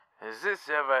Has this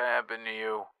ever happened to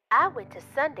you? I went to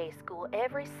Sunday school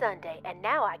every Sunday, and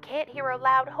now I can't hear a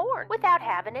loud horn without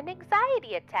having an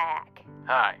anxiety attack.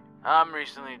 Hi, I'm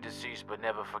recently deceased but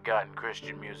never forgotten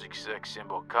Christian music sex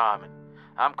symbol Carmen.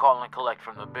 I'm calling collect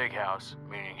from the big house,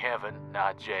 meaning heaven,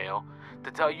 not jail,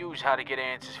 to tell yous how to get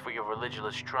answers for your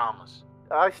religious traumas.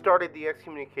 I started the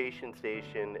Excommunication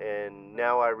station, and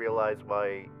now I realize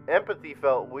why empathy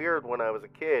felt weird when I was a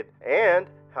kid, and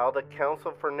how the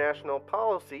Council for National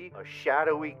Policy, a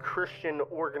shadowy Christian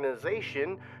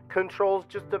organization, controls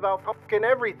just about fucking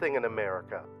everything in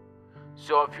America.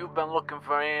 So if you've been looking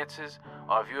for answers,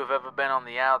 or if you have ever been on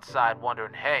the outside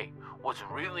wondering, hey, what's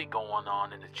really going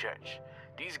on in the church,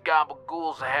 these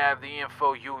gabagools have the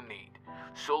info you need.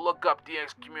 So look up the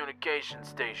Excommunication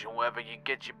station wherever you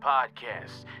get your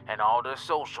podcasts, and all their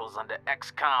socials under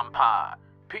XCOMPod.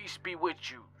 Peace be with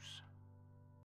yous.